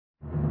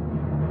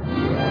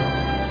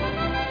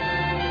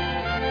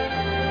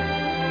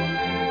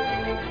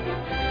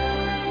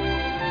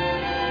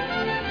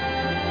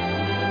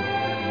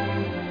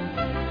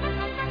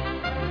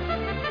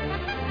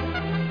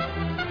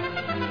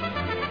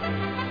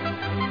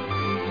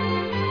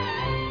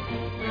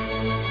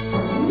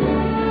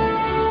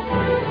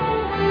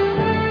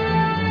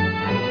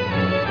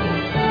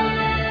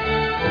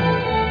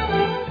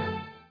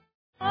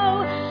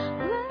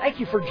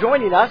for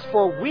joining us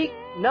for week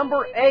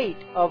number 8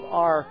 of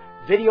our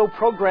video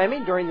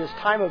programming during this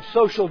time of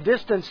social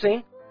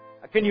distancing.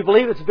 Can you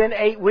believe it's been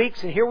 8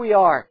 weeks and here we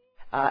are,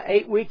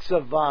 8 weeks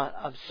of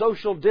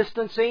social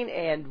distancing,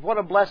 and what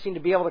a blessing to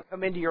be able to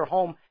come into your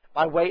home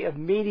by way of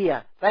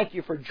media. Thank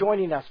you for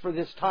joining us for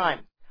this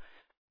time.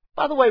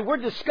 By the way, we're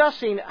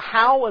discussing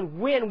how and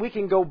when we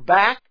can go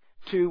back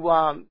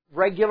to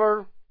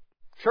regular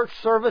church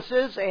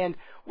services, and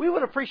we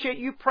would appreciate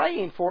you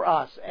praying for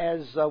us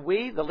as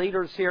we, the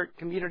leaders here at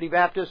Community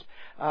Baptist,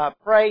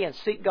 pray and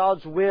seek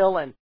God's will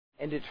and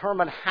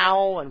determine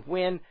how and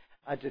when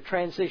to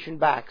transition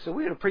back. So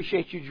we would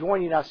appreciate you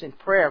joining us in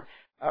prayer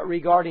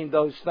regarding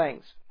those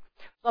things.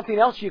 Something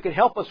else you can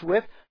help us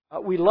with,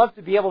 we love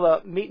to be able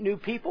to meet new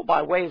people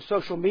by way of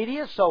social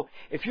media. So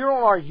if you're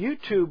on our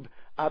YouTube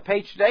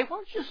page today, why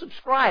don't you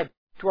subscribe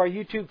to our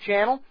YouTube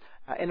channel?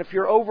 And if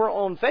you're over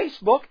on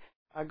Facebook,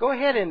 go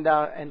ahead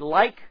and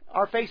like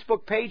our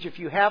Facebook page if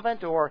you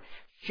haven't, or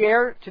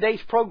share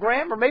today's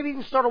program, or maybe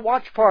even start a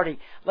watch party.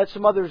 Let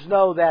some others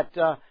know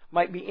that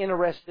might be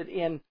interested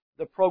in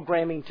the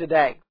programming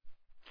today.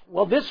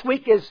 Well, this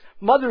week is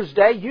Mother's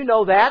Day, you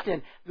know that,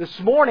 and this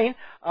morning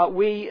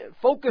we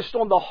focused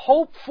on the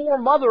hope for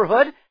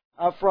motherhood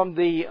from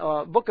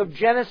the book of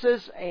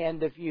Genesis,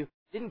 and if you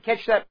didn't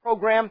catch that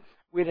program,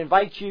 we'd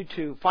invite you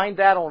to find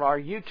that on our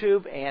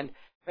YouTube and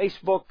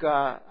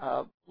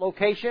Facebook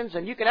locations,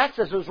 and you can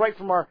access those right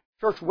from our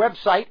church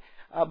website.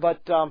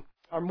 But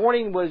our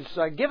morning was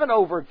given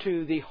over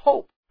to the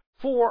hope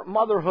for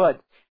motherhood.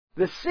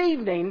 This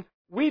evening,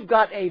 we've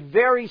got a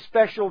very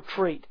special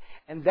treat,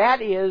 and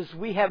that is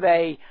we have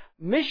a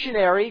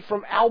missionary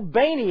from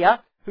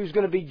Albania who's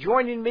going to be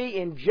joining me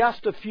in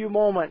just a few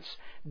moments.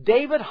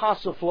 David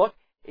Hosaflook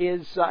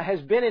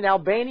has been in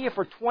Albania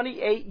for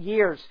 28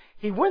 years.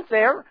 He went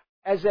there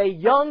as a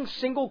young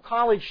single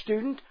college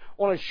student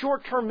on a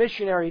short-term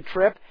missionary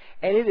trip,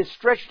 and it has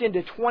stretched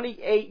into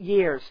 28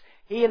 years.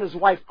 He and his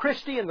wife,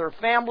 Christy, and their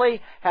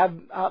family have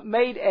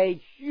made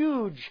a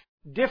huge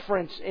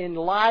difference in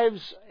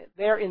lives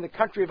there in the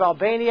country of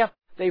Albania.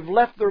 They've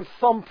left their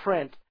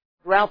thumbprint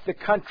throughout the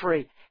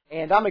country,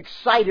 and I'm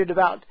excited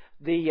about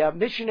the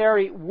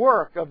missionary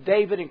work of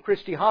David and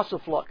Christy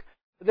Hosaflook.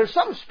 There's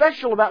something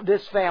special about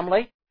this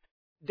family.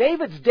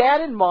 David's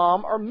dad and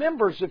mom are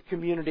members of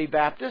Community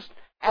Baptist,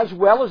 as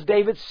well as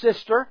David's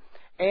sister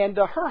and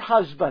her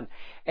husband.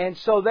 And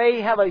so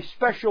they have a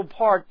special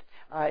part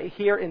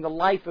here in the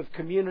life of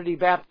Community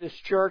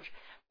Baptist Church.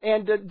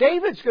 And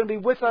David's going to be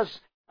with us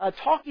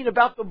talking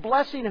about the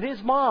blessing of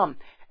his mom.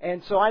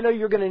 And so I know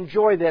you're going to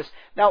enjoy this.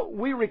 Now,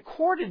 we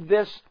recorded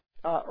this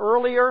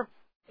earlier,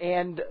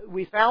 and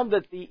we found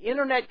that the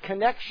internet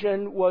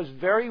connection was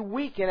very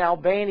weak in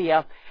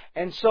Albania.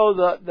 And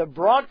so the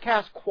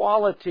broadcast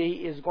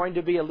quality is going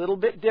to be a little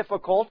bit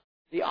difficult.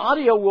 The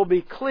audio will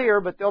be clear,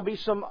 but there'll be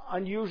some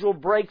unusual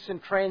breaks and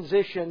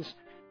transitions.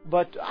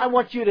 But I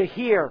want you to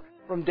hear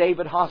from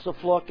David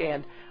Hosaflook,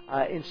 and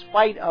in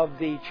spite of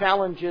the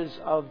challenges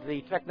of the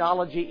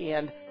technology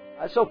end.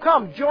 So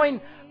come,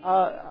 join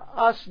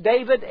us,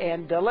 David,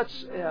 and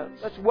let's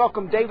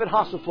welcome David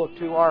Hosaflook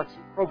to our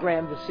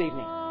program this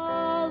evening.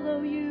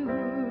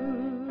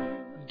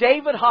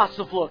 David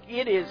Hosaflook,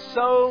 it is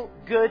so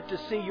good to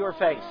see your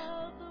face.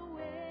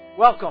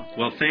 Welcome.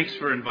 Well, thanks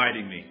for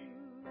inviting me.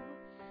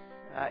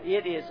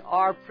 It is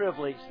our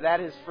privilege,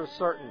 that is for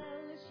certain.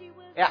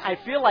 I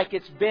feel like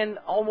it's been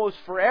almost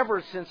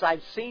forever since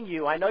I've seen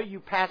you. I know you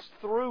passed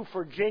through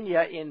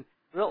Virginia in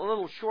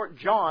little short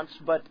jaunts,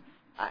 but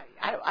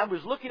I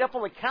was looking up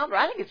on the calendar.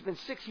 I think it's been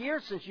 6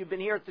 years since you've been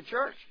here at the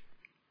church.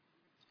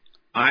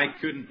 I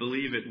couldn't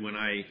believe it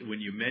when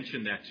you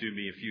mentioned that to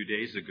me a few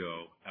days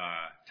ago.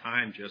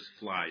 Time just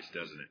flies,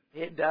 doesn't it?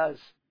 It does.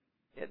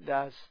 It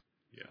does.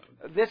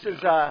 Yeah. This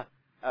is a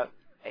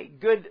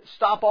good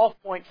stop-off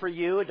point for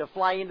you to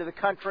fly into the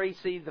country,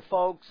 see the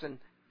folks,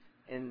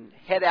 and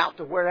head out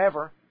to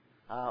wherever.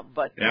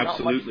 But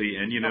absolutely,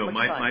 and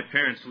my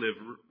parents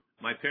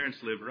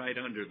live right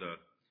under the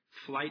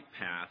flight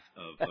path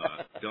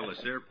of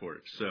Dulles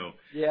Airport. So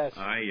yes.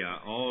 I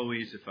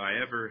always, if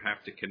I ever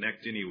have to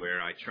connect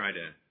anywhere, I try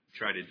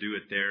to do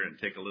it there and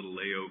take a little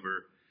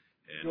layover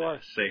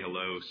and say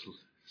hello,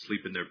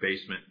 sleep in their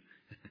basement.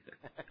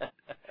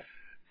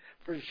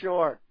 For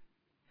sure.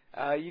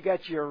 You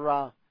got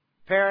your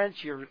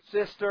parents, your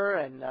sister,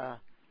 and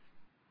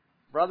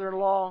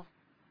brother-in-law,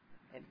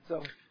 and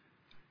so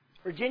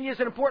Virginia is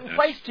an important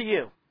place to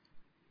you.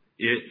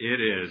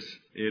 It is.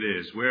 It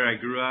is. Where I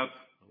grew up,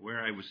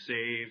 where I was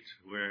saved,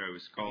 where I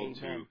was called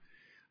Amen.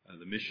 To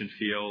the mission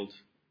field,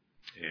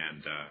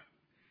 and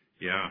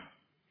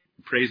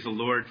praise the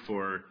Lord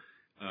for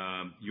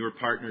your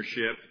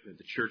partnership,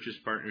 the church's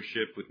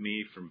partnership with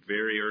me from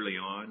very early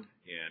on,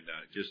 and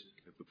just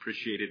have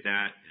appreciated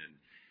that, and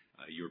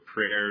your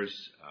prayers,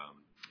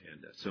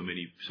 and so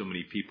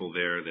many people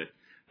there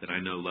that I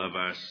know love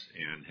us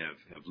and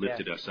have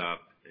lifted us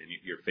up, and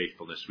your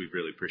faithfulness. We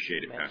really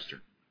appreciate it,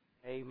 Pastor.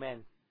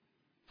 Amen.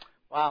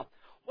 Wow.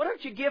 Why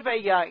don't you give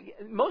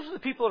most of the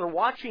people that are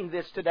watching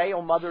this today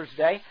on Mother's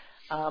Day,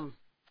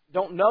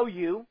 don't know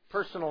you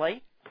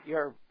personally,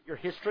 your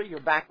history,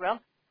 your background,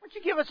 why don't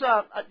you give us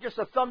just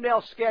a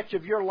thumbnail sketch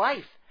of your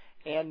life?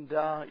 And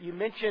you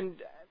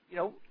mentioned,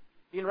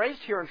 being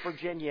raised here in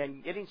Virginia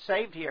and getting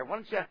saved here. Why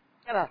don't you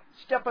kind of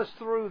step us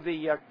through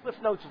the Cliff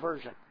Notes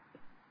version?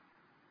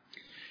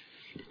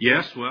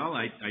 Yes, well,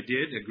 I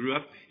did. I grew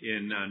up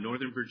in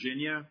Northern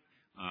Virginia.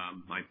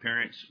 My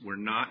parents were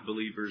not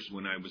believers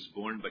when I was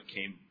born, but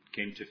came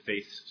to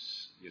faith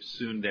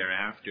soon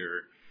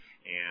thereafter.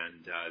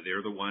 And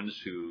they're the ones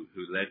who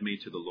led me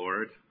to the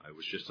Lord. I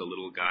was just a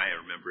little guy.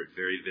 I remember it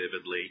very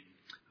vividly,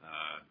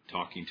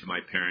 talking to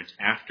my parents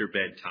after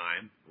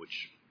bedtime,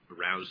 which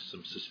aroused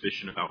some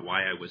suspicion about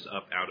why I was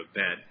up out of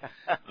bed.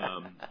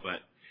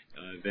 But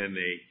then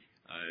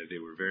they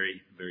were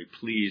very, very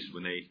pleased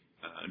when they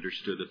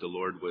understood that the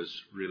Lord was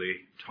really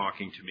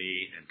talking to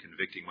me and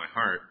convicting my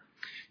heart.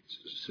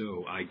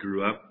 So I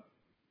grew up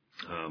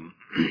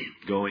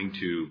going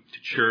to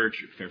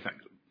church at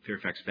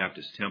Fairfax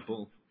Baptist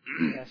Temple.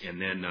 Yes. And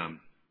then,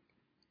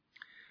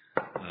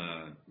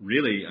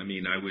 really, I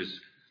mean, I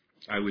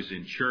was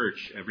in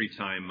church every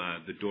time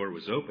the door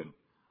was open,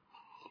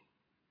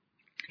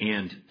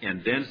 and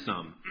then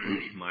some.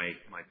 My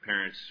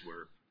parents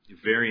were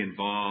very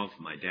involved.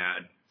 My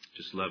dad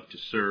just loved to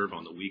serve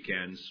on the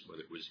weekends,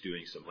 whether it was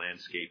doing some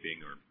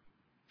landscaping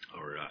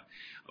or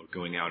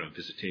going out on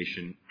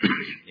visitation.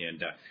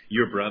 And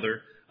your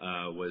brother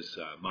was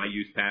my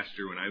youth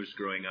pastor when I was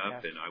growing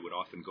up, Yes. and I would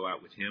often go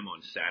out with him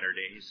on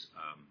Saturdays,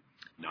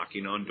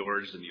 knocking on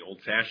doors in the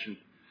old-fashioned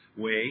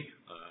way.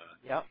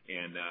 Yep.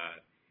 And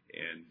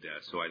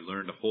so I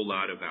learned a whole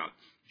lot about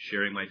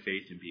sharing my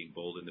faith and being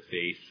bold in the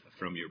faith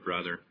from your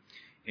brother.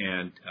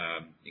 And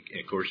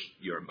of course,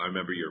 I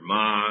remember your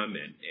mom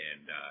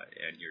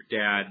and your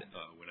dad.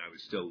 When I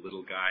was still a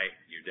little guy,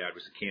 your dad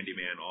was a candy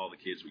man. All the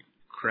kids would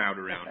crowd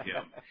around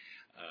him.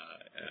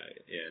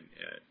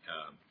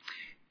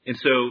 And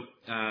so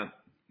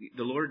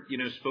the Lord,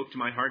 spoke to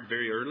my heart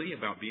very early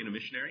about being a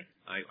missionary.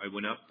 I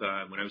went up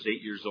when I was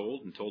 8 years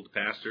old and told the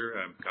pastor,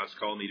 God's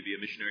called me to be a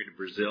missionary to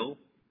Brazil.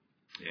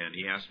 And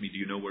he asked me, do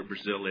you know where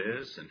Brazil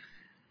is? And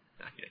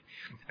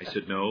I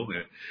said no.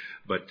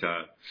 But,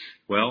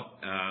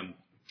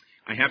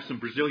 I have some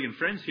Brazilian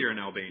friends here in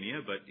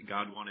Albania, but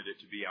God wanted it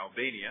to be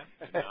Albania,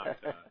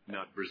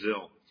 not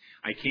Brazil.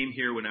 I came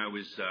here when I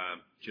was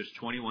just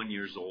 21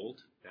 years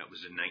old. That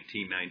was in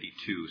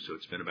 1992, so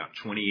it's been about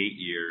 28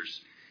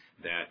 years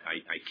that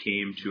I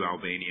came to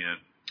Albania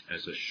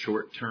as a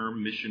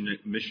short-term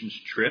missions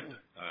trip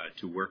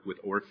to work with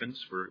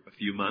orphans for a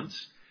few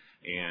months.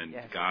 And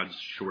Yes. God's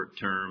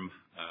short-term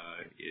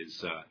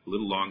is a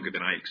little longer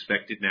than I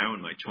expected now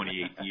in my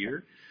 28th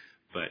year.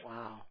 But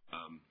Wow.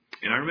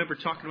 And I remember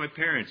talking to my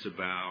parents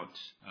about,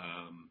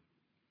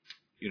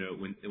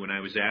 when I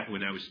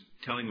was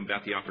telling them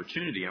about the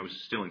opportunity. I was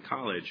still in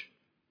college,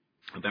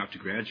 about to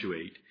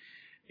graduate,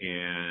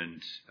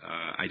 and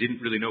I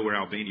didn't really know where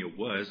Albania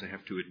was, I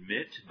have to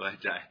admit,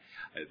 but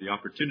the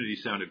opportunity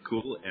sounded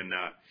cool,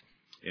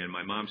 and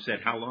my mom said,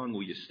 "How long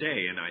will you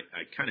stay?" And I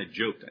kind of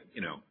joked,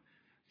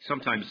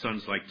 sometimes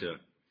sons like to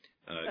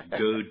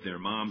goad their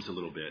moms a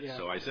little bit, Yeah.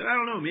 so I said, "I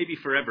don't know, maybe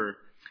forever."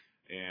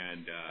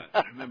 And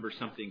I remember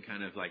something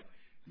kind of like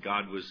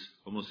God was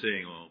almost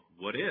saying, "Well,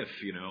 what if?"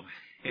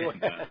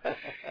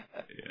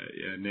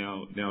 And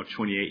now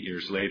 28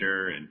 years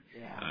later, and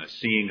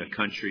seeing a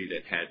country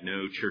that had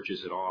no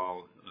churches at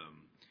all,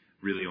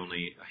 really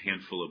only a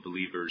handful of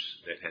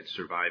believers that had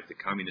survived the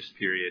communist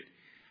period,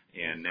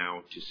 and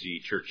now to see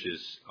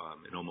churches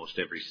in almost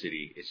every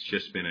city, it's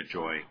just been a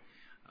joy.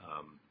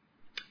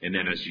 And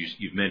then, as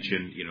you've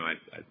mentioned,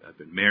 I've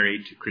been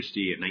married to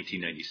Christy in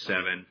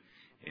 1997,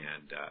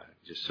 and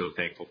just so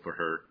thankful for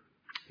her.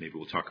 Maybe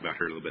we'll talk about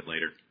her a little bit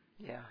later.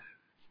 Yeah.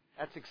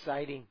 That's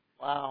exciting.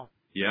 Wow.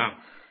 Yeah.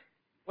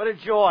 What a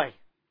joy.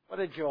 What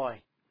a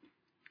joy.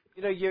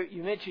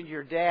 You mentioned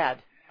your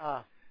dad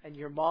and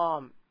your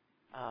mom,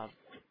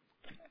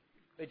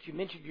 but you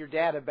mentioned your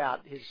dad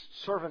about his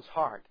servant's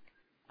heart.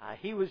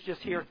 He was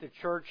just here at the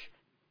church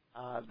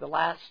the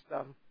last,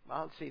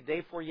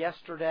 day before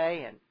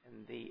yesterday, and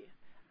I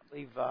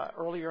believe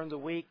earlier in the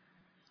week,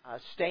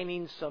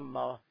 staining some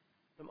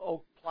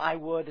oak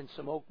plywood and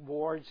some oak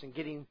boards and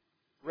getting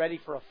ready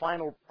for a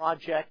final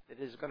project that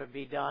is going to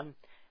be done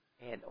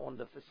and on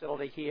the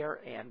facility here.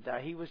 And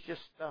he was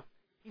just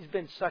he's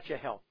been such a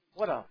help.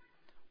 What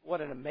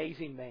an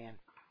amazing man.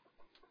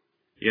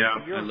 Yeah,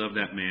 I love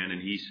that man,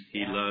 and he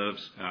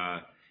loves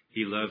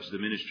the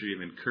ministry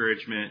of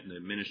encouragement and the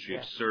ministry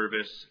of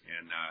service,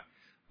 and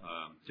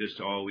just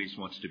always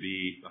wants to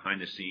be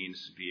behind the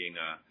scenes,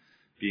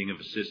 being of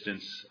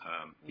assistance.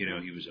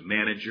 He was a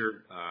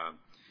manager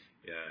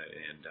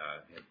and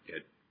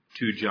had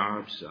 2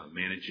 jobs,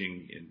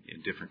 managing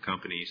in different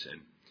companies,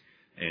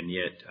 and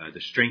yet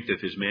the strength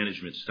of his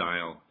management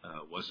style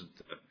wasn't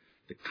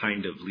the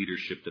kind of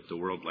leadership that the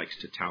world likes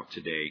to tout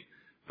today,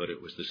 but it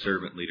was the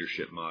servant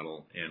leadership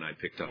model, and I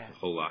picked up a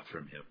whole lot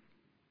from him.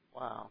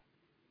 Wow,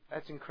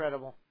 that's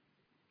incredible.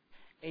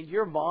 And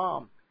your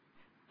mom,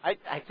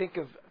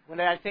 when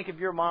I think of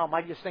your mom,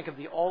 I just think of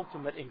the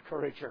ultimate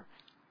encourager.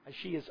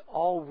 She is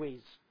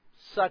always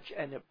such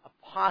a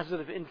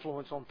positive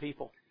influence on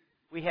people.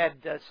 We had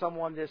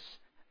someone just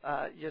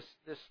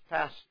this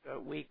past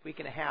week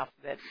and a half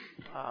that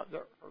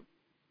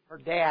her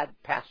dad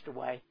passed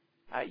away.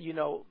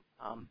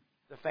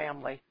 The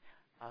family,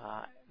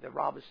 the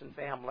Robinson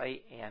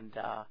family, and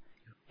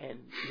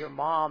your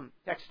mom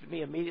texted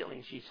me immediately,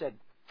 and she said,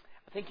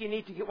 I think you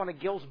need to get one of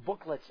Gil's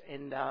booklets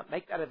and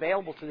make that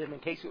available to them in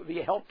case it would be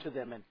a help to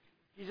them. And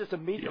she's just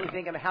immediately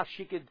thinking of how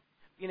she could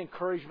be an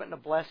encouragement and a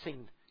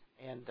blessing,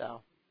 and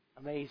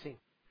amazing.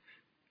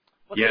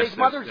 Well, yes, today's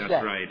Mother's Day.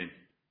 That's right. And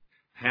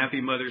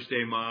happy Mother's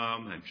Day,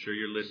 Mom. I'm sure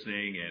you're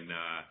listening, and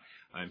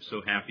I'm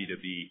so happy to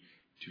be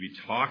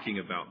talking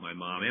about my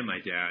mom and my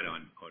dad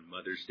on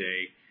Mother's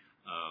Day.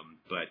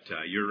 But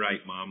you're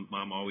right,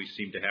 Mom always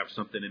seemed to have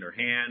something in her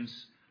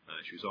hands.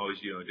 She was always,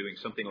 doing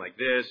something like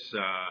this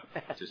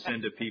to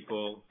send to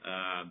people,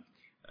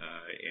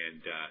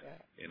 and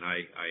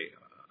I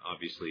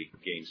obviously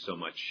gained so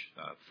much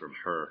from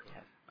her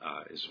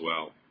as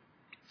well,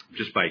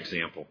 just by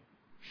example.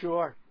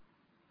 Sure.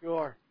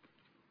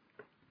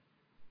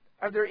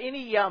 Are there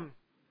any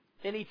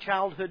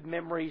childhood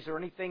memories or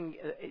anything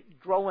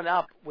growing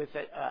up with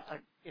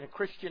in a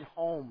Christian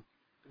home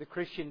with a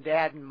Christian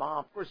dad and mom?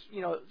 Of course,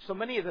 so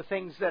many of the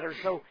things that are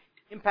so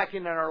impacting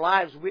in our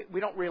lives, we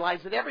don't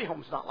realize that every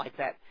home's not like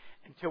that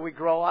until we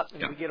grow up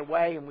and we get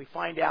away and we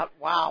find out,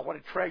 wow, what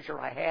a treasure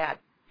I had.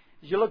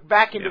 As you look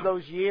back into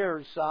those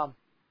years,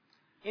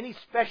 any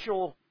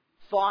special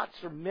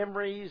thoughts or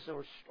memories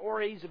or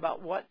stories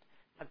about what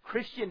a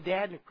Christian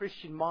dad and a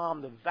Christian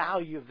mom, the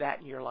value of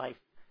that in your life?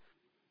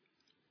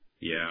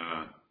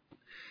 Yeah.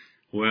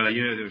 Well,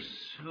 there's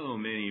so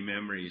many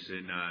memories,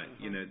 and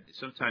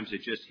sometimes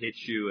it just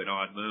hits you at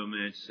odd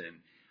moments,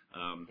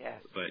 and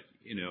but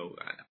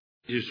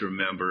I just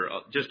remember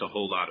just a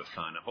whole lot of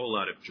fun, a whole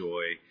lot of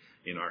joy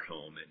in our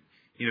home,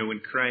 and when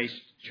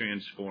Christ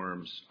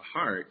transforms a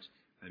heart,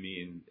 I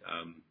mean,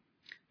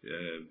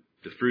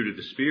 the fruit of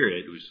the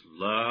Spirit was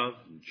love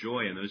and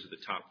joy, and those are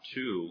the top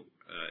two,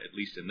 at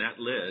least in that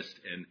list,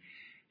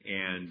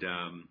 and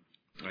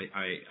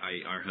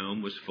our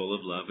home was full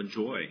of love and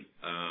joy,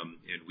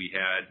 and we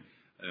had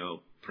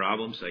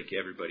problems like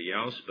everybody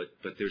else,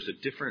 but there's a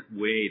different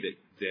way that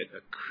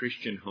a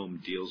Christian home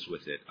deals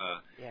with it.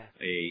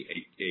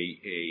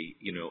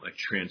 A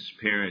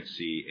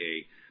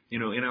transparency.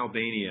 In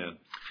Albania,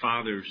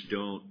 fathers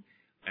don't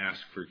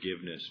ask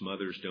forgiveness,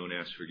 mothers don't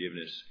ask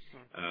forgiveness.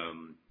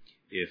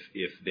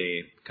 If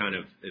they kind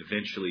of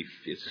eventually,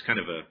 it's kind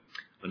of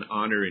an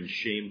honor and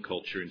shame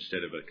culture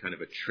instead of a kind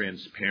of a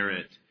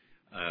transparent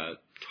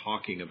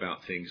talking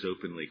about things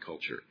openly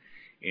culture.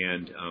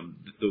 And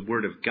the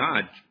Word of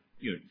God,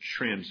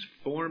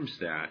 transforms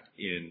that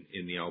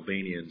in the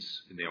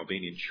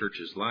Albanian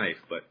church's life.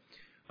 But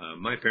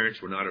my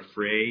parents were not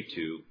afraid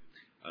to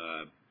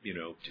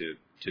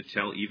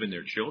tell even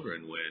their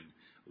children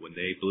when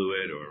they blew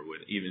it, or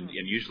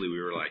and usually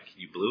we were like,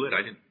 "You blew it?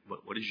 I didn't.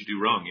 What did you do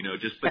wrong?"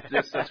 But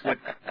that's what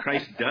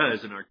Christ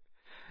does in our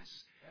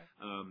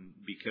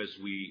because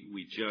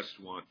we just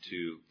want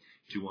to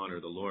honor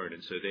the Lord.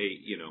 And so they,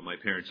 my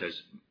parents,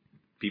 as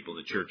people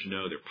in the church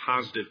know, they're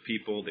positive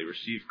people. They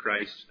received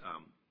Christ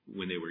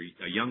when they were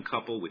a young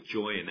couple with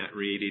joy, and that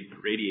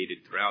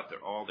radiated throughout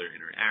all their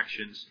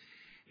interactions.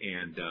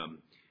 And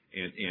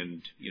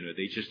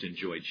they just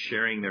enjoyed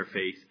sharing their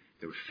faith.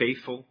 They were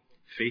faithful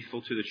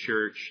to the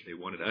church. They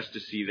wanted us to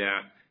see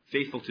that.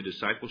 Faithful to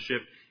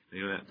discipleship.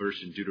 That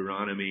verse in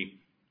Deuteronomy,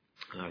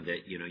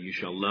 that, you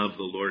shall love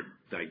the Lord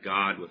thy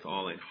God with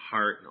all thy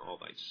heart and all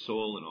thy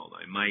soul and all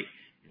thy might.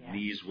 And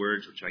these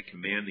words which I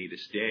command thee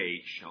this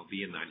day shall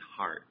be in thine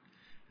heart.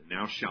 And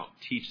thou shalt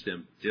teach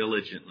them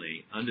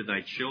diligently unto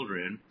thy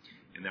children,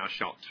 and thou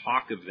shalt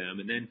talk of them.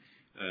 And then,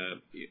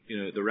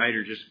 the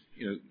writer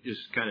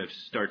just kind of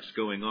starts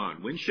going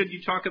on. When should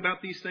you talk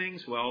about these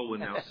things? Well, when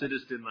thou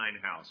sittest in thine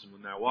house, and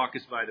when thou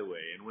walkest by the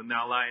way, and when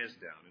thou liest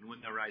down, and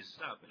when thou risest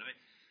up. And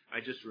I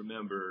just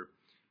remember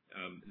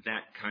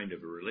that kind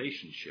of a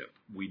relationship.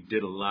 We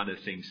did a lot of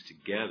things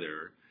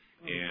together,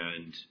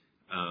 and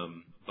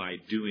by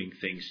doing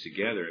things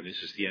together, and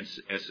this is the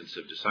essence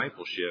of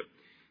discipleship,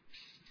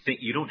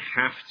 you don't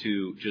have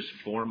to just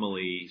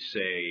formally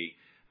say,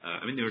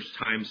 there's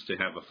times to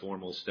have a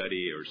formal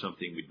study or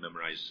something. We'd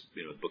memorize,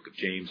 the book of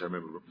James. I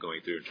remember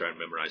going through and trying to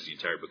memorize the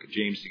entire book of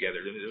James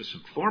together. There was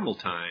some formal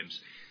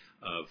times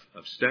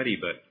of study,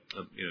 but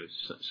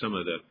some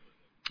of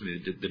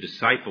the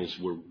disciples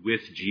were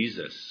with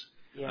Jesus.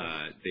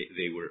 Yes.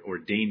 They were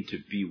ordained to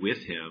be with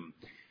him.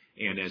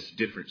 And as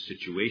different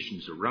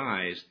situations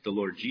arise, the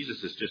Lord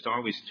Jesus is just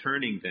always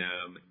turning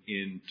them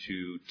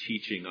into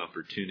teaching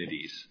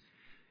opportunities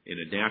in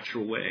a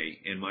natural way.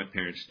 And my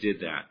parents did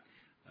that.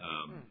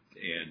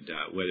 And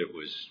whether it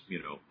was,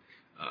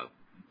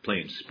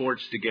 playing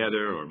sports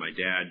together, or my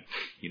dad,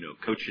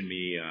 coaching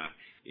me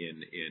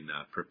in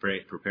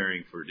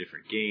preparing for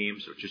different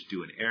games, or just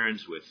doing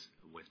errands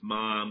with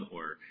mom,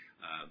 or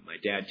my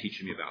dad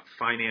teaching me about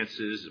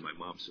finances and my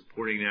mom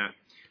supporting that.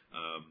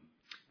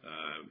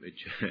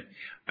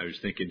 I was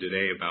thinking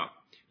today about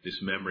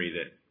this memory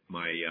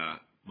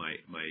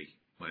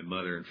my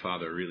mother and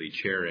father really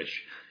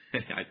cherish.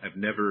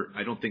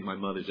 I don't think my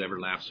mother's ever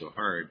laughed so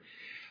hard.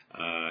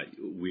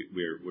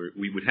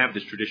 We would have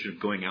this tradition of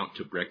going out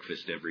to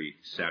breakfast every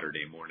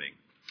Saturday morning.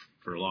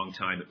 For a long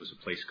time, it was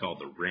a place called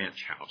the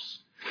Ranch House,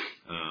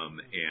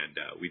 and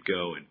we'd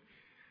go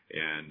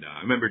and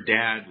I remember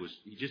Dad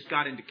he just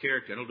got into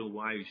character. I don't know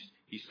why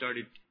he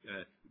started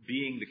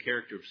being the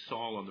character of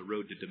Saul on the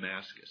road to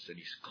Damascus, and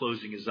he's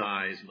closing his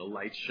eyes and the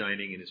light's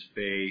shining in his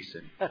face,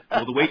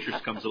 and the waitress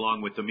comes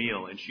along with the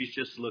meal, and she's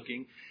just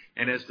looking.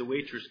 And as the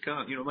waitress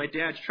comes, my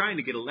dad's trying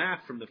to get a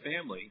laugh from the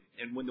family.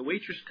 And when the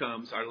waitress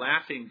comes, our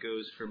laughing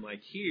goes from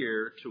like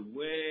here to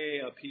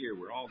way up here.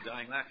 We're all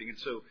dying laughing. And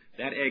so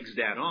that eggs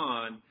Dad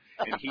on,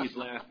 and he's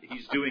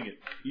doing it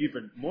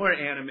even more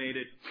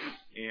animated.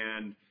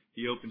 And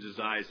he opens his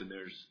eyes, and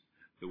there's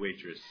the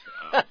waitress.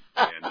 But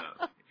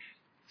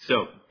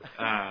so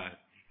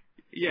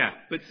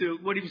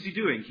what was he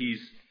doing?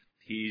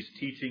 He's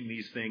teaching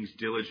these things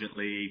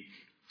diligently,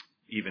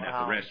 even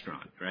at the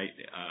restaurant, right?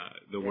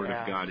 The Word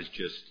of God is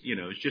just,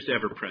 it's just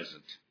ever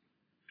present.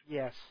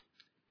 Yes.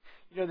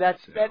 That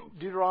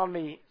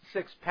Deuteronomy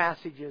 6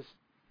 passages,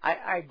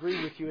 I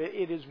agree with you.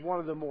 It is one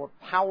of the more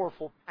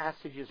powerful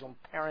passages on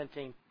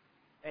parenting.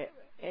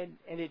 And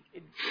it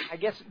I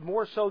guess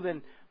more so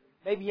than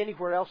maybe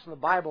anywhere else in the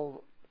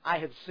Bible, I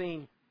have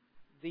seen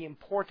the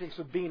importance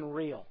of being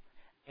real.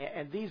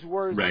 And these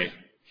words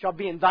shall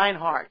be in thine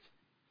heart,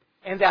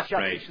 and thou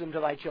shalt teach them to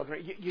thy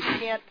children.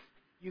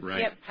 You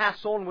can't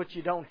pass on what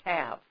you don't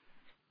have.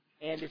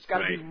 And it's got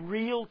to be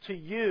real to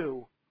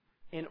you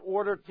in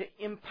order to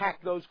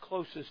impact those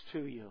closest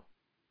to you.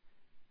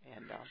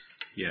 And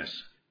yes.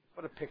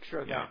 What a picture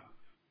of that.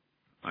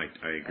 I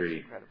agree.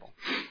 That's incredible.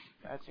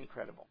 That's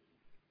incredible.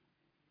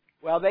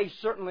 Well, they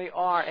certainly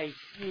are a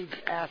huge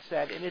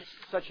asset, and it's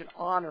such an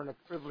honor and a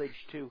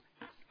privilege to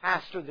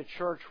pastor the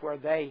church where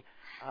they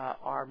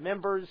are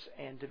members,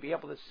 and to be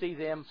able to see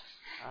them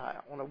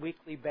on a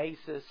weekly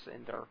basis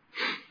in their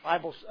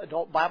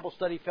adult Bible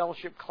study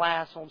fellowship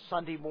class on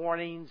Sunday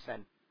mornings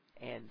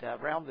and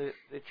around the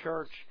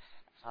church.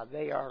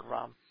 They are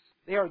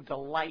a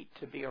delight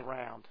to be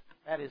around.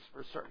 That is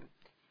for certain.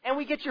 And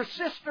we get your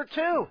sister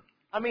too.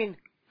 I mean,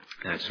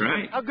 that's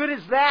right. How good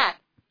is that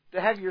to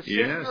have your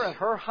sister and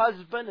her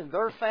husband and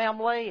their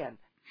family and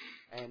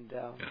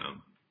the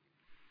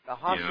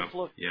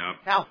Hosaflook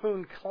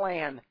Calhoun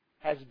clan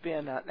has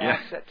been an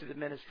asset to the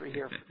ministry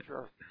here for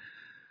sure.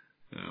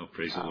 Oh,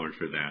 praise the Lord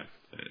for that.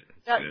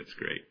 That's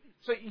great.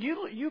 So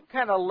you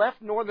kind of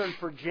left Northern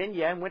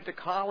Virginia and went to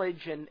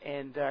college and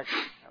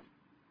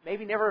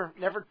maybe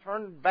never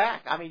turned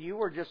back. I mean, you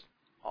were just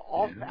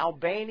off to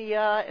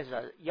Albania as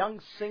a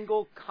young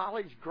single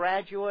college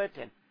graduate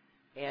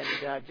and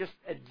just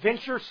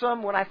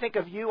adventuresome. When I think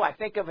of you, I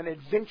think of an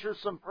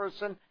adventuresome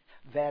person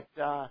that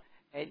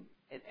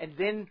and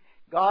then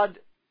God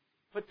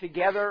put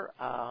together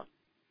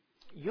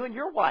you and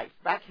your wife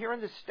back here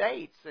in the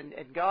States, and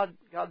God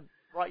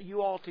brought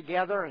you all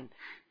together,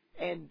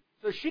 and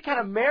so she kind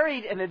of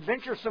married an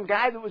adventuresome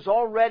guy that was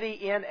already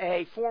in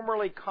a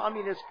formerly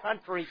communist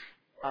country,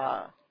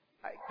 kind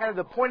of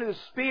the point of the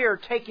spear,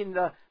 taking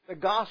the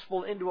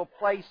gospel into a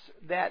place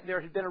that there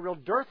had been a real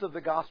dearth of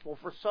the gospel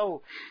for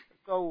so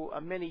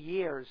many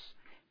years.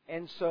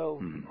 And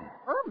so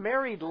her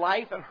married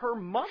life and her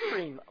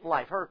mothering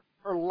life, her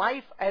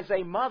life as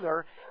a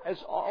mother has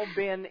all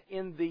been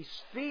in the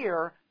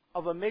sphere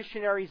of a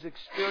missionary's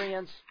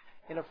experience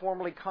in a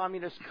formerly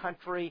communist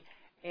country.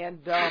 And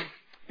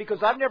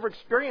because I've never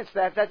experienced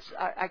that,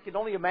 I can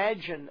only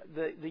imagine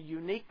the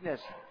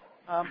uniqueness.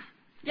 Do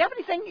you have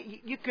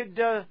anything you could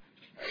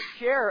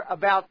share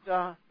about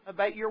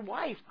your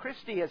wife,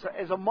 Christy,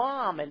 as a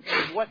mom, and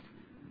what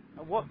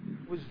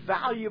was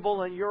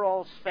valuable in your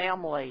all's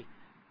family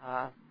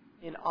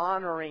in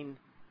honoring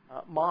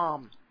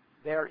Mom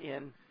there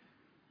in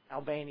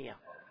Albania?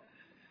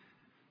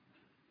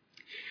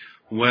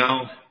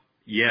 Well,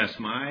 yes,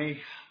 my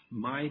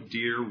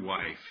dear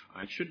wife.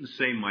 I shouldn't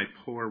say my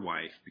poor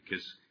wife,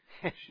 because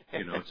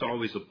it's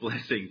always a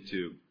blessing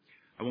to.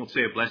 I won't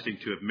say a blessing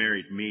to have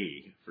married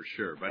me for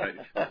sure, but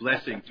a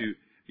blessing to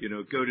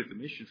go to the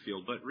mission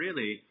field. But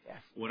really,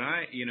 what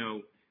I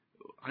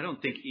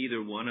don't think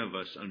either one of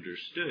us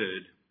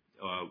understood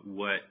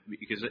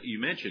because you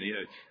mentioned,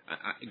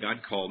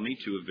 God called me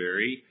to a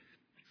very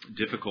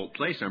difficult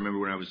place. I remember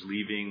when I was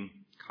leaving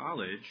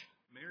college,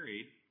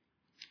 married,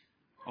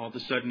 all of a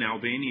sudden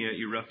Albania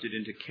erupted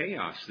into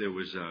chaos. There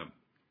was a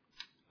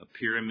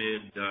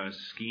pyramid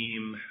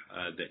scheme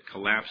that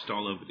collapsed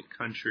all over the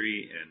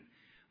country, and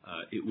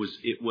it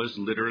was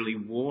literally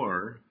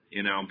war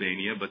in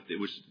Albania, but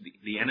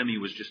the enemy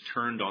was just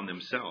turned on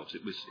themselves.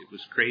 It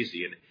was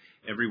crazy, and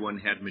everyone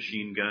had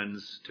machine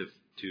guns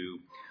to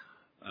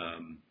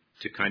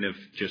kind of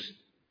just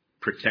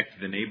protect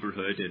the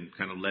neighborhood and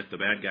kind of let the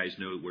bad guys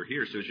know that we're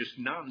here. So it's just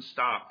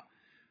nonstop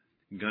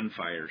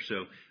gunfire.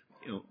 So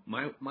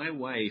my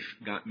wife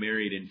got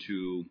married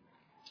into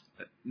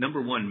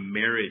number one,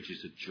 marriage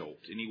is a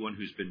jolt. Anyone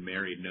who's been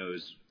married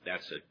knows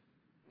that's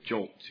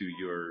jolt to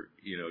your,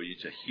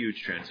 it's a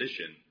huge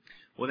transition.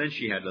 Well, then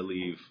she had to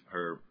leave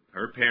her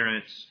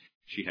parents.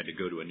 She had to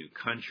go to a new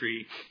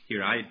country.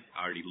 Here, I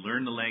already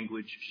learned the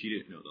language. She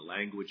didn't know the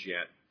language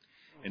yet.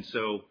 And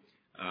so,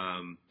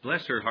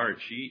 bless her heart,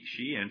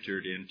 she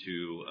entered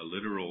into a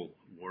literal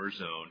war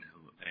zone,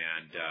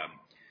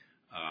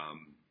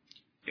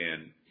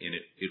 and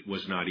it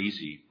was not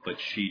easy, but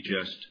she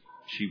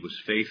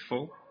was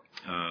faithful.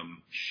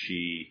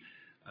 She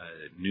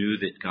knew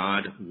that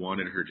God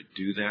wanted her to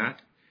do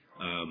that.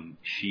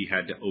 She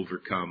had to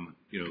overcome,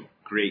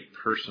 great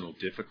personal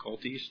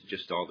difficulties,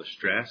 just all the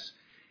stress,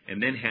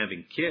 and then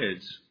having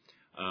kids,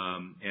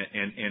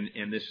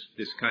 and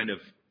this kind of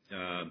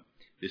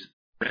this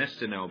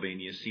unrest in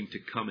Albania seemed to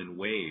come in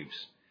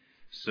waves.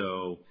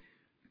 So,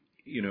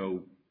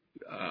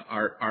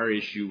 our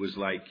issue was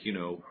like,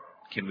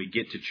 can we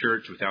get to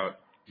church without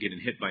getting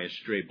hit by a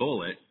stray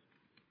bullet?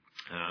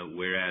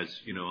 Whereas,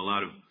 a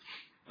lot of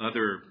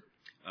other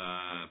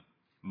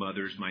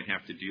mothers might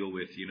have to deal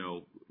with,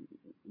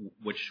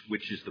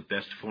 which is the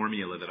best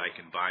formula that I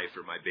can buy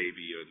for my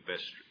baby, or the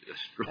best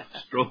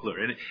stroller.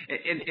 And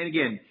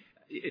again,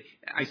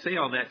 I say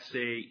all that to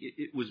say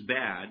it was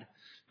bad,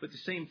 but at the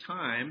same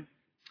time,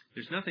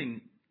 there's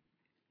nothing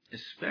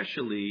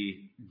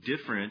especially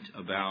different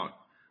about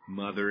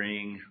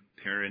mothering,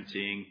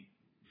 parenting,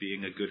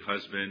 being a good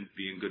husband,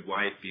 being a good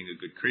wife, being a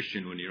good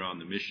Christian when you're on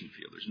the mission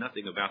field. There's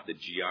nothing about the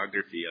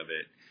geography of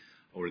it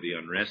or the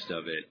unrest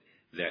of it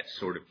that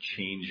sort of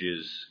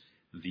changes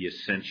the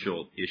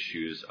essential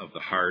issues of the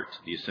heart,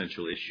 the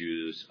essential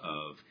issues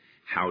of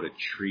how to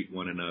treat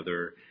one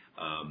another,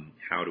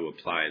 how to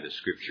apply the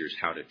scriptures,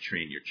 how to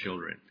train your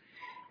children.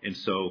 And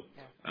so,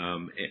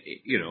 and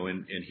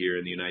here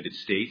in the United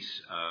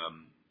States,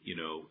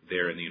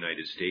 there in the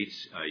United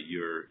States,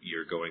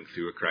 you're going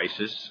through a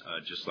crisis,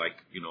 just like,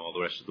 all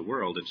the rest of the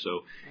world. And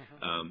so,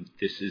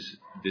 this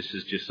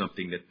is just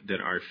something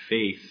that our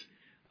faith,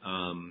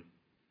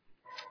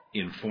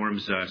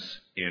 informs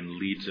us and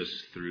leads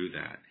us through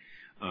that.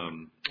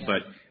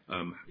 But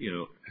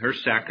her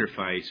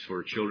sacrifice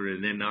for children,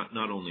 and then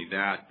not only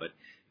that, but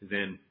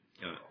then,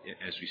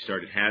 as we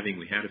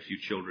had a few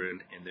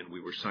children, and then we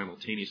were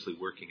simultaneously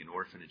working in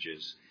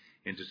orphanages,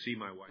 and to see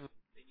my wife,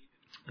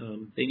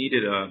 they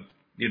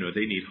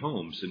need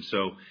homes. And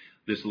so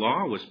this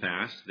law was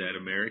passed that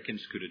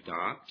Americans could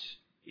adopt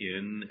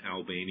in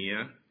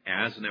Albania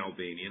as an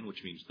Albanian,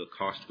 which means the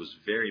cost was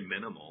very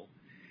minimal.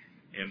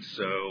 And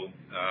so,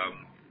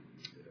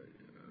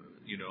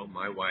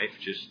 my wife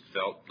just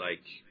felt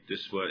like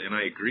this was, and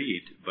I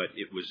agreed, but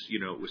it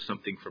was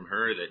something from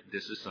her that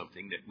this is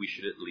something that we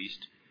should at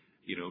least,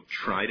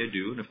 try to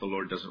do. And if the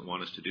Lord doesn't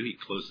want us to do, He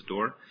closed the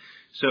door.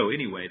 So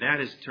anyway, that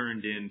has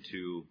turned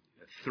into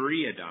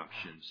 3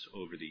 adoptions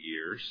over the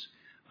years,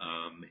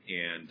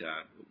 and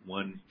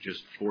one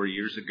just 4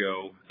 years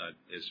ago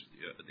is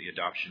the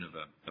adoption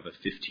of a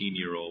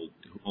 15-year-old,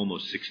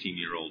 almost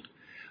 16-year-old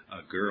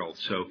girl.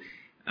 So,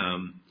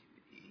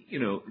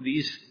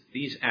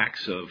 these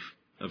acts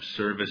of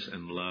service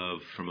and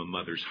love from a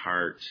mother's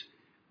heart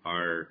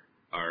are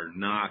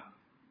not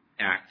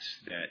acts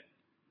that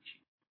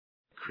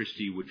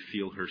Christy would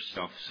feel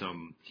herself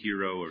some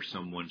hero or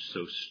someone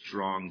so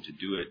strong to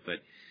do it,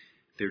 but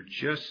they're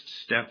just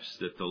steps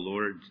that the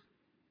Lord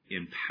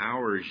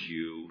empowers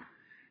you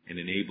and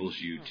enables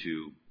you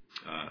to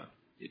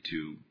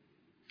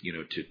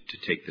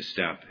take the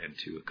step and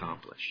to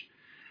accomplish.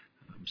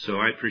 So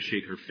I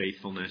appreciate her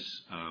faithfulness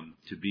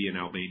to be an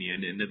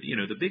Albanian, and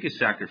the biggest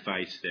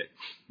sacrifice that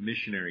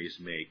missionaries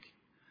make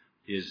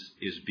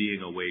is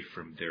being away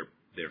from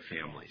their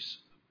families.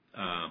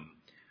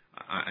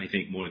 I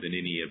think more than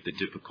any of the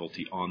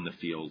difficulty on the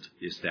field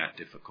is that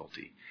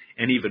difficulty.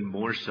 And even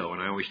more so,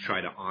 and I always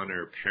try to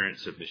honor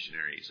parents of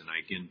missionaries, and I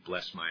again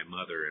bless my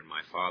mother and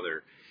my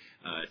father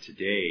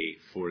today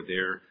for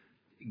their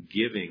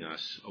giving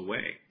us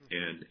away.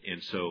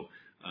 And so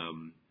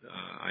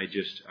I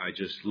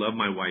just love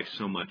my wife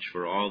so much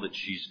for all that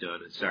she's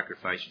done and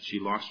sacrificed. She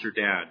lost her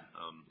dad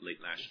late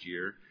last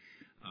year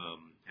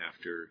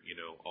after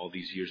all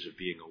these years of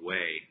being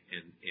away,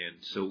 and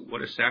so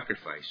what a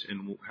sacrifice,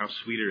 and how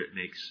sweeter it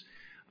makes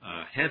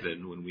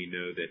heaven when we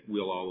know that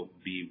we'll all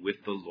be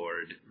with the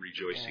Lord,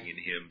 rejoicing in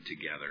Him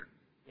together.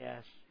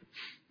 Yes,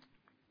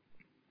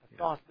 I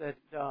thought that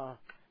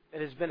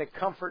it has been a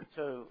comfort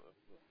to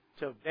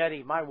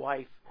Betty, my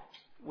wife,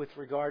 with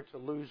regard to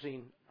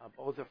losing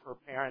both of her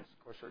parents.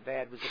 Of course, her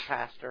dad was a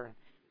pastor,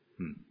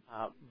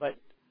 but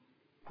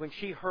when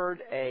she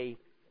heard a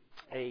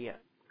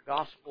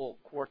gospel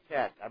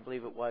quartet, I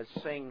believe it was,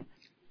 sing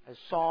a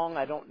song,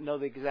 I don't know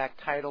the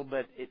exact title,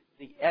 but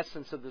the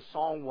essence of the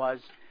song was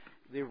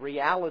the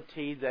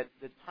reality that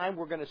the time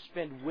we're going to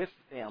spend with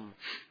them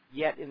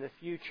yet in the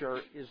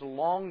future is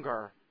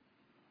longer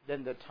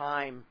than the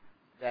time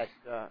that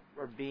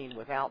we're being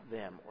without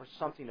them, or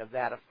something of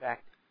that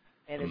effect.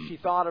 And as she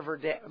thought of her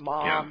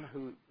mom,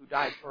 who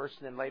died first,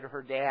 and then later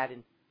her dad,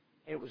 and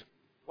it was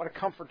what a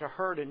comfort to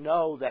her to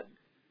know that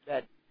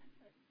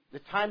the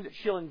time that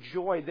she'll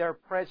enjoy their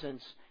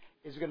presence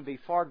is going to be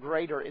far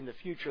greater in the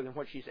future than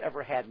what she's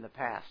ever had in the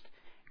past.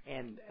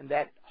 And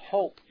that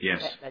hope,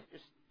 Yes. that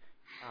just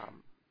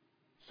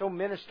so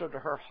ministered to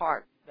her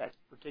heart, that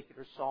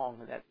particular song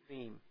and that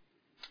theme.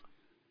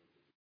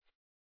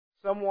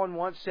 Someone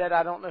once said,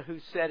 I don't know who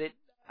said it,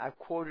 I've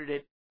quoted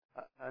it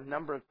a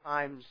number of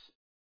times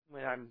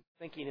when I'm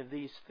thinking of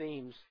these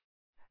themes,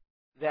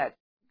 that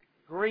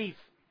grief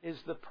is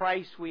the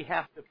price we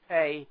have to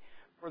pay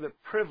for the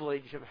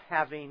privilege of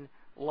having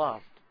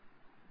loved.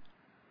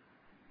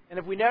 And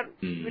if we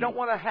don't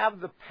want to have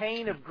the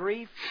pain of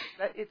grief,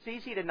 it's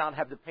easy to not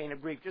have the pain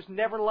of grief. Just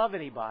never love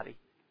anybody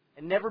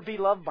and never be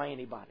loved by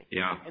anybody.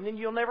 Yeah. And then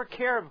you'll never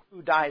care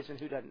who dies and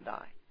who doesn't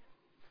die.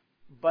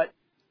 But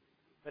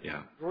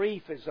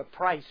grief is a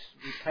price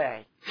we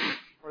pay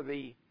for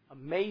the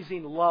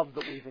amazing love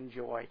that we've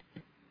enjoyed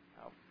with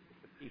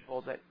the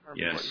people that are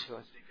important to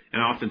us.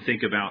 And I often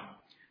think about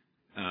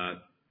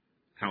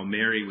how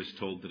Mary was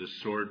told that a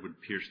sword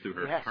would pierce through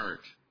her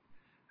heart.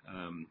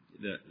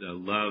 The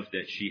love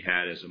that she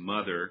had as a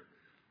mother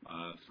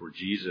for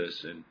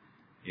Jesus. And,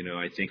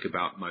 I think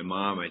about my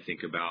mom. I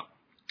think about,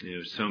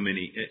 so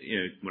many,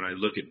 when I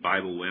look at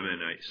Bible women,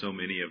 so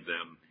many of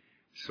them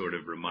sort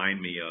of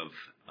remind me of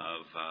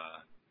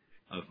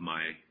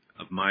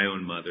my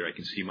own mother. I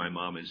can see my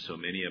mom in so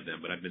many of them.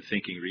 But I've been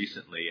thinking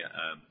recently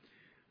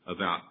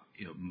about,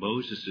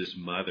 Moses'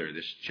 mother,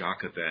 this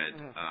Jochebed,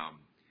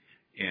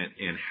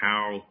 and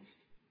how,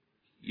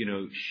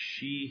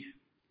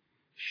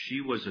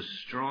 she was a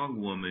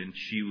strong woman.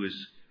 She was,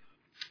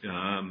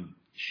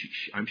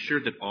 I'm sure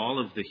that all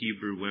of the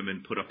Hebrew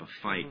women put up a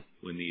fight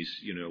when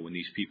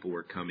these people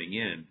were coming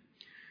in.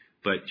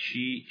 But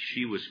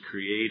she was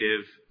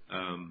creative,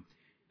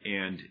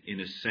 and in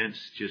a sense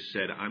just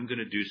said, I'm going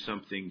to do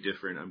something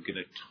different. I'm going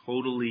to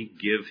totally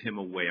give him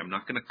away. I'm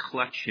not going to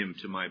clutch him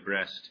to my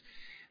breast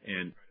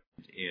and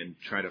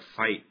try to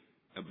fight,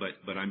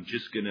 but I'm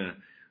just going to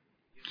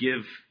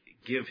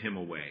give him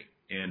away.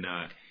 And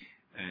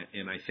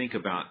I think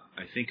about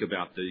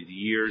the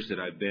years that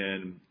I've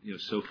been,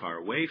 so far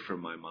away from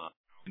my mom,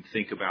 and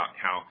think about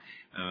how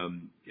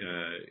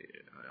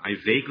I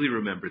vaguely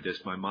remember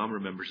this. My mom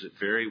remembers it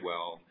very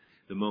well.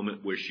 The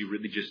moment where she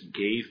really just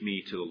gave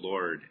me to the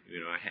Lord.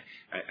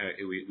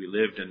 We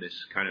lived in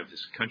this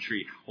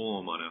country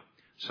home on a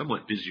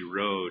somewhat busy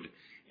road,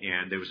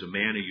 and there was a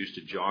man who used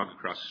to jog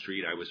across the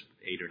street. I was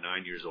 8 or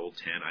 9 years old,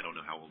 10. I don't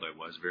know how old I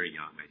was. Very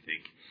young, I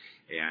think.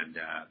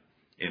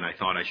 And I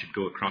thought I should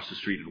go across the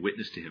street and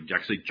witness to him, to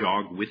actually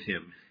jog with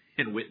him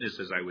and witness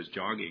as I was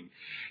jogging.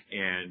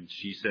 And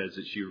she says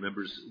that she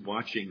remembers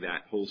watching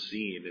that whole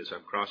scene as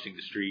I'm crossing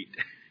the street,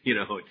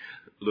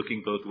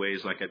 looking both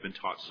ways like I've been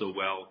taught so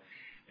well.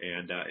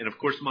 And of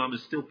course, Mom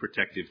is still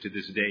protective to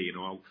this day.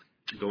 I'll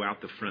go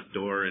out the front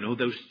door and,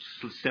 those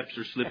steps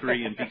are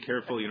slippery and be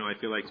careful. I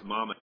feel like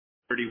Mom in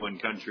 31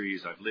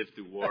 countries. I've lived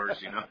through wars,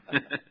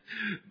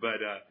 But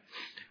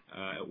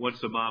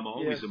once a mom,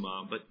 always a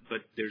mom.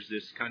 But there's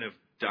this kind of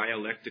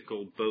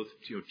dialectical, both,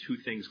 two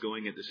things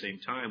going at the same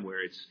time,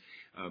 where it's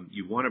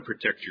you want to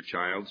protect your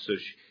child.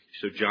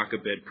 So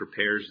Jochebed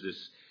prepares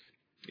this,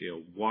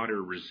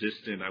 water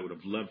resistant. I would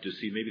have loved to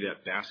see, maybe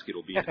that basket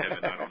will be in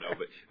heaven. I don't know,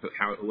 but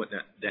what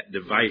that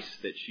device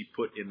that she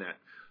put in that,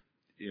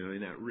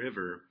 in that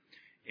river,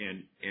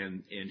 and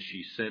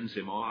she sends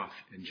him off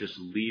and just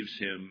leaves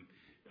him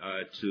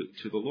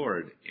to the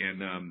Lord.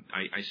 And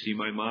I see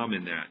my mom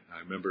in that. I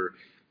remember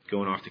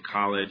going off to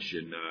college,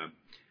 and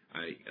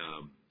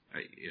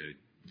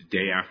the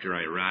day after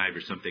I arrived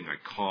or something, I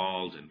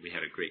called and we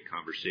had a great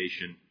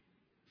conversation.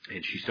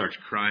 And she starts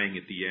crying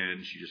at the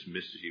end. She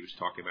was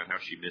talking about how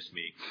she missed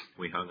me.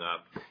 We hung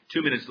up.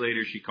 2 minutes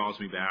later, she calls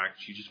me back.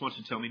 She just wants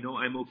to tell me, no,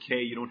 I'm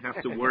okay. You don't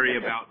have to worry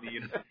about me.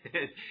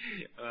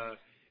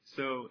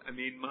 So,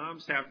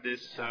 moms have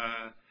this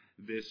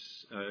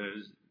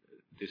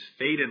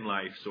fate in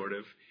life, sort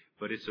of,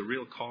 but it's a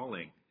real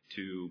calling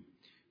to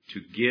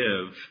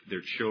give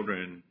their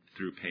children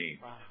through pain,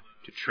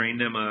 to train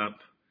them up,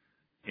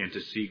 and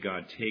to see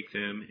God take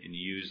them and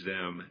use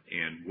them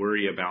and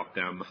worry about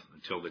them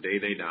until the day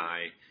they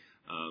die,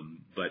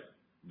 but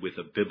with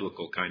a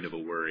biblical kind of a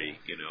worry,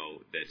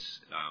 that's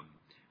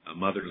a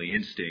motherly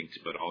instinct,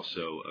 but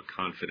also a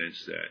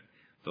confidence that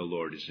the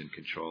Lord is in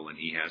control and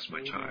He has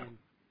my child.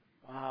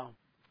 Wow.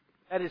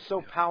 That is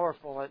so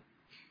powerful.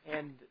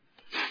 And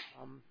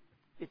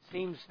it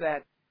seems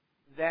that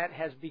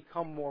has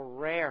become more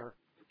rare,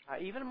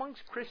 even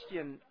amongst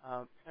Christian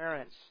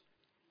parents,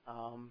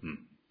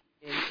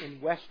 in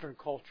Western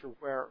culture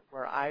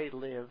where I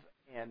live,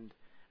 and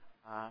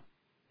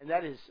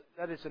that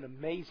is an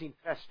amazing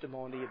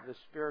testimony of the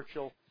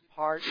spiritual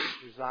heart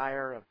and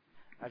desire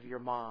of your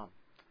mom.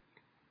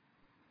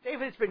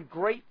 David, it's been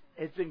great.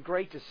 It's been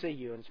great to see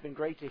you, and it's been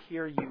great to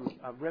hear you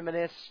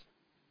reminisce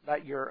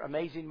about your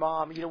amazing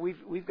mom.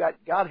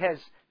 God has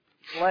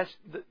blessed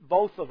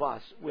both of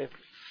us with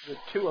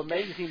two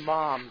amazing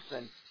moms,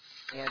 and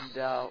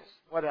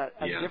what a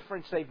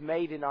difference they've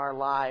made in our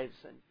lives,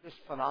 and just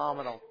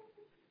phenomenal.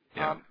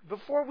 Yeah.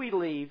 Before we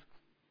leave,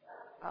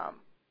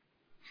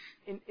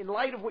 in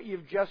light of what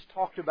you've just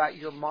talked about,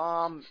 your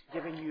mom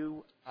giving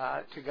you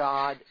to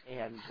God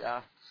and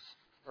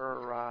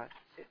her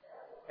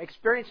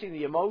experiencing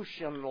the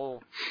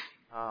emotional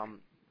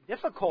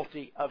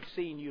difficulty of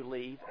seeing you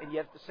leave, and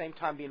yet at the same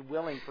time being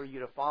willing for you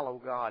to follow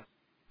God.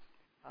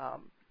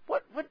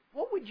 What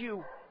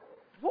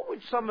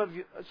would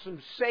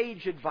some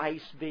sage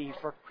advice be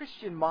for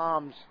Christian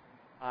moms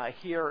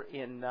here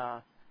in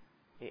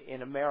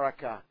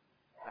America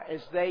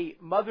as they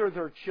mother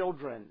their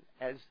children,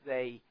 as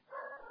they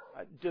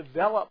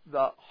develop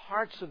the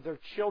hearts of their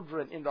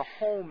children in the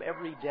home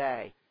every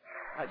day?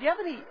 Do you have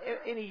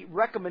any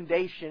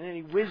recommendation,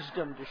 any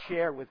wisdom to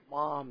share with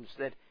moms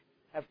that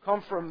have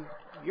come from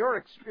your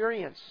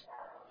experience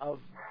of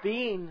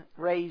being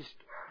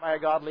raised by a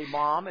godly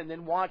mom and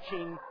then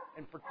watching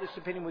and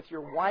participating with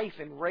your wife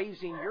in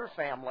raising your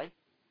family?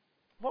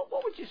 What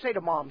would you say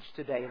to moms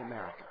today in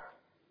America?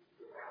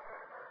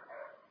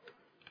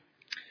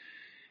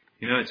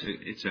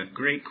 It's a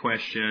great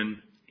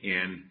question,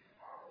 and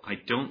I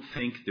don't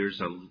think there's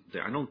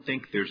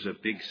a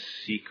big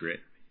secret.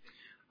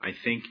 I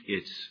think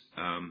it's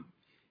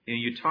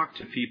you talk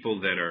to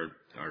people that are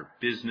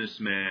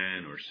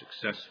businessmen or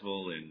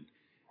successful in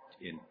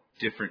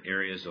different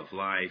areas of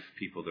life,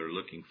 people that are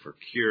looking for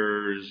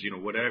cures,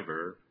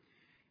 whatever,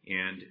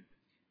 and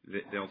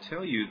they'll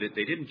tell you that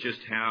they didn't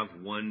just have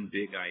one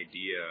big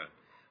idea.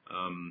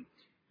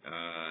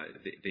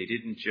 They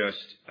didn't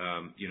just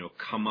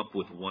come up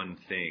with one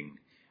thing.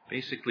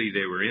 Basically,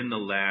 they were in the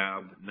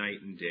lab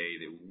night and day.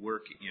 They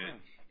work.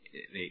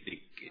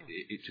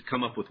 To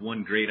come up with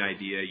one great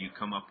idea, you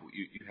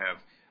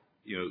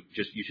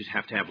just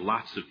have to have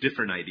lots of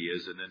different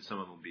ideas, and then some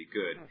of them will be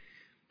good.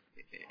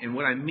 And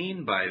what I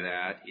mean by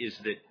that is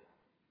that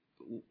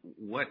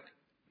what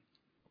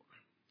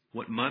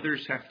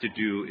mothers have to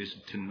do is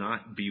to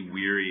not be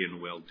weary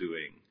in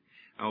well-doing.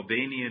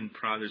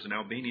 There's an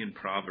Albanian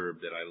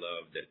proverb that I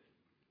love, that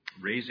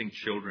raising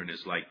children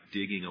is like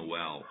digging a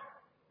well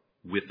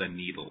with a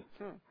needle.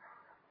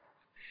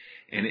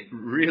 And it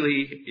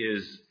really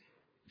is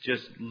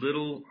just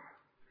little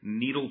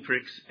needle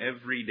pricks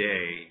every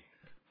day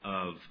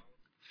of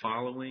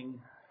following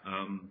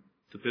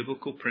the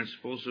biblical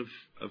principles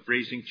of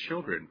raising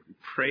children.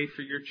 Pray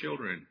for your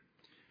children.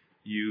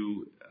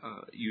 You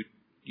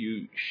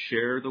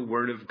share the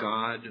Word of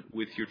God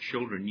with your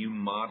children. You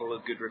model a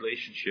good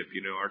relationship.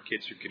 Our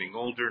kids are getting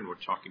older, and we're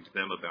talking to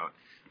them about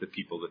the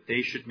people that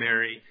they should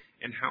marry,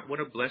 and what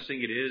a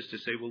blessing it is to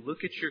say, well,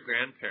 look at your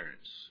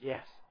grandparents.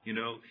 Yes.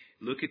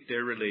 Look at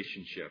their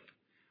relationship.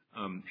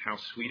 How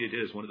sweet it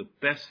is. One of the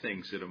best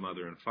things that a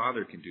mother and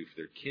father can do for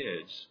their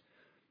kids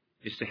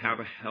is to have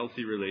a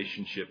healthy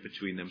relationship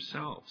between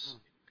themselves,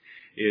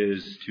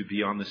 is to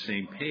be on the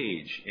same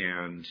page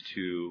and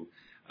to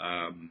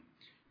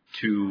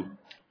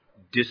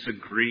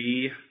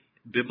disagree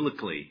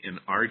biblically and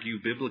argue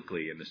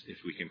biblically,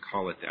 if we can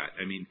call it that.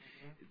 I mean,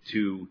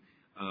 to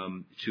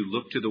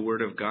look to the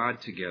Word of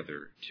God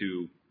together,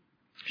 to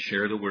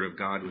share the Word of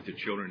God with the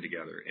children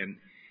together,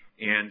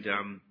 and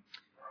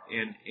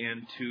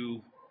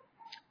to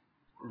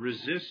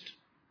resist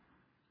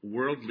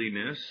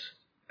worldliness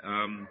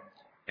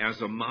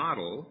as a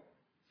model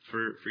for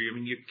you. I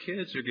mean, your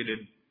kids are going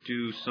to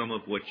do some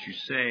of what you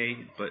say,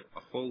 but a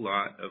whole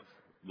lot of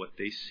what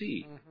they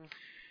see.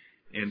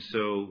 And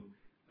so,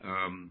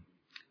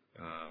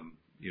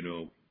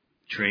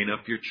 train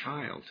up your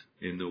child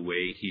in the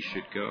way he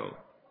should go.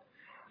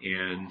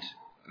 And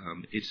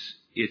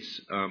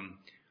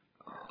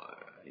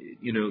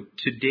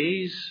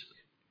today's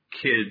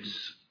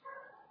kids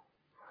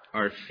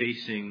are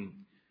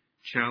facing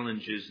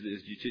challenges.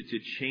 The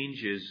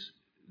changes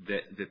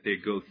that they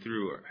go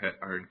through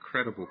are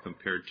incredible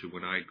compared to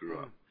when I grew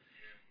up.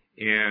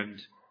 And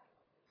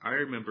I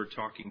remember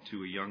talking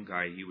to a young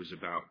guy. He was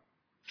about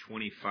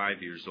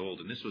 25 years old,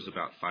 and this was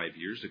about 5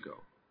 years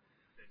ago.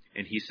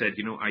 And he said,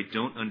 I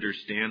don't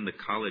understand the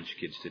college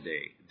kids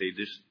today.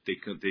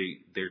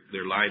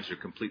 Their lives are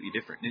completely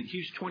different. And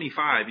he's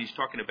 25. He's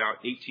talking about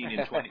 18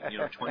 and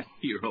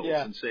 20-year-olds,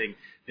 and saying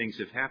things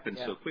have happened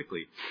so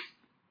quickly.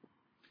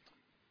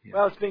 Yeah.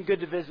 Well, it's been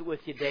good to visit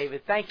with you,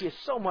 David. Thank you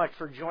so much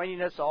for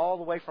joining us all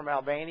the way from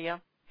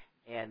Albania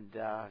and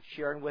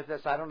sharing with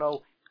us. I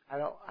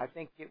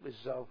think it was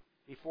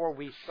before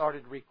we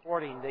started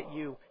recording that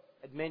you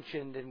had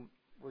mentioned and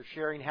were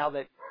sharing how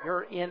that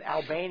you're in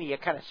Albania,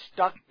 kind of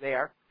stuck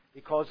there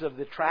because of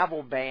the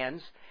travel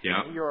bans.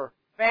 Yeah. Your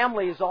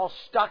family is all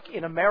stuck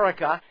in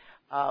America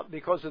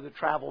because of the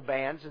travel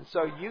bans, and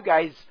so you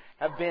guys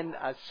have been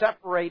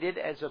separated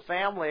as a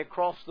family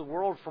across the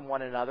world from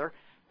one another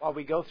while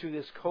we go through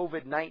this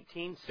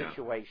COVID-19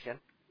 situation.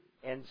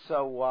 Yeah. And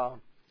so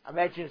I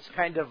imagine it's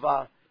kind of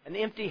an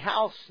empty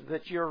house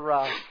that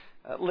you're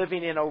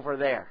living in over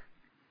there.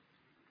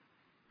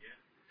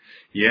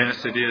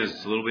 Yes, it is.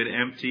 It's a little bit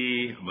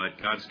empty,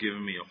 but God's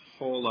given me a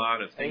whole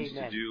lot of things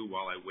to do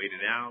while I wait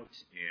it out,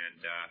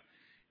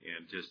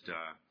 and just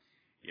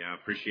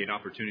appreciate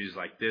opportunities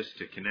like this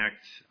to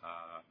connect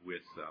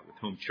with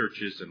home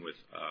churches and with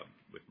of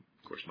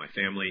course my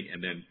family,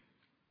 and then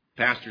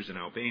pastors in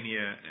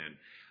Albania and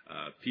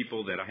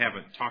people that I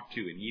haven't talked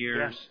to in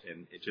years,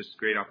 and it's just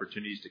great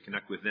opportunities to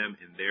connect with them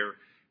in their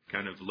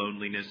kind of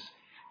loneliness.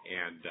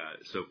 And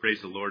so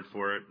praise the Lord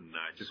for it. And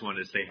I just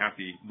wanted to say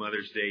Happy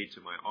Mother's Day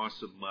to my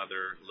awesome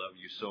mother. Love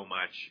you so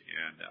much,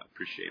 and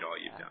appreciate all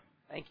you've done.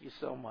 Thank you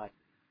so much.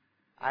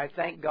 I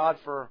thank God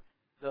for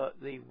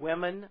the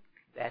women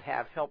that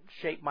have helped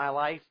shape my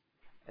life,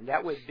 and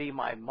that would be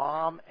my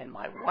mom and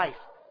my wife.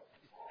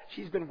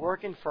 She's been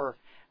working for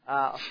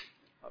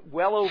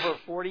well over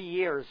 40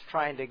 years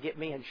trying to get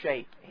me in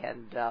shape,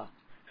 and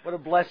what a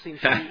blessing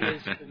she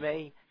is to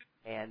me.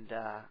 And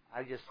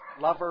I just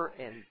love her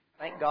and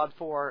thank God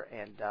for her.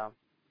 And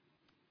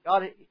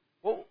God,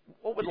 what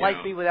would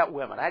life be without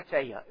women? I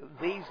tell you,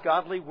 these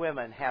godly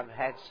women have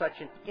had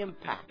such an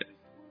impact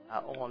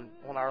on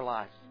our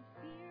lives.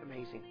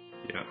 Amazing.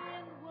 Yeah.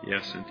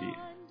 Yes, indeed.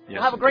 Yes,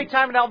 well, have a great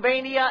time in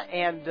Albania,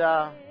 and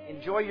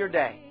enjoy your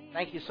day.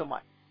 Thank you so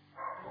much.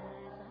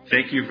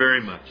 Thank you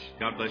very much.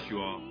 God bless you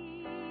all.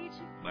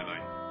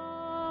 Bye-bye.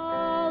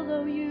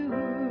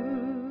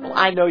 Well,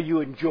 I know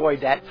you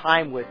enjoyed that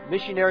time with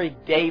Missionary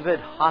David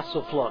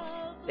Hosaflook.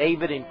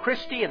 David and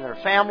Christy and their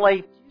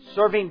family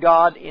serving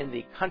God in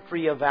the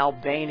country of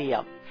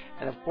Albania.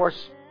 And of course,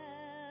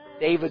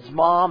 David's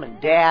mom and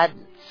dad,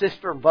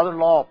 sister and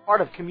brother-in-law are part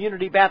of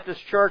Community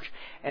Baptist Church.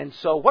 And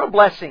so what a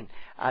blessing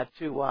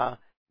to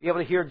be able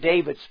to hear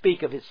David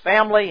speak of his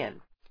family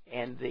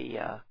and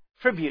the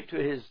tribute to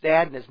his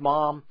dad and his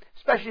mom,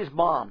 especially his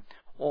mom,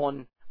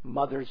 on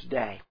Mother's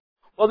Day.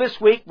 Well, this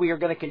week we are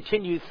going to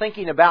continue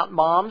thinking about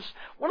moms.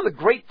 One of the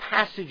great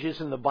passages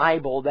in the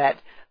Bible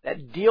that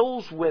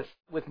deals with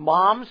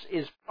moms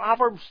is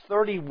Proverbs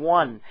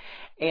 31.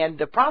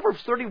 And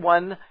Proverbs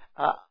 31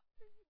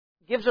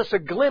 gives us a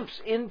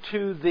glimpse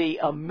into the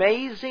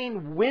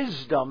amazing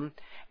wisdom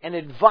and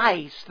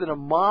advice that a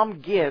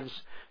mom gives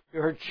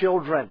to her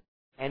children.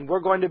 And we're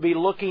going to be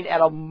looking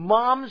at a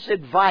mom's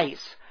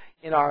advice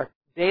in our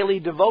daily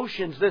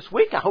devotions this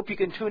week. I hope you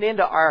can tune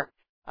into our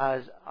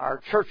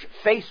church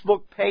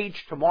Facebook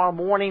page tomorrow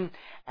morning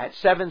at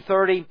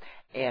 7:30,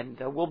 and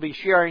we'll be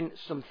sharing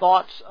some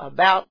thoughts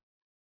about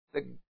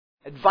the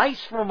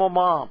advice from a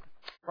mom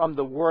from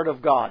the Word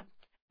of God.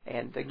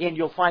 And again,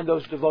 you'll find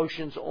those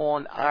devotions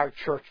on our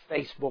church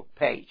Facebook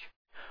page.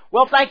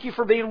 Well, thank you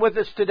for being with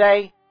us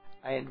today,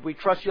 and we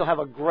trust you'll have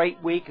a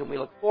great week, and we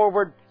look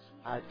forward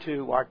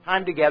to our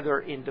time together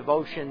in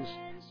devotions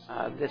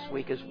this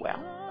week as well.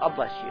 God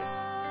bless you.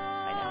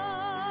 Bye now.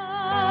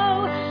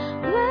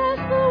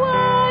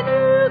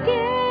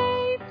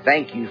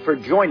 Thank you for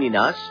joining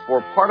us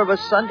for part of a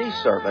Sunday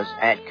service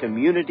at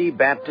Community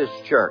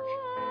Baptist Church.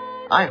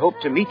 I hope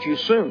to meet you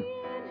soon.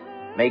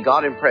 May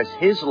God impress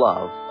His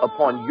love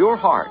upon your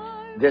heart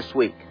this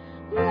week.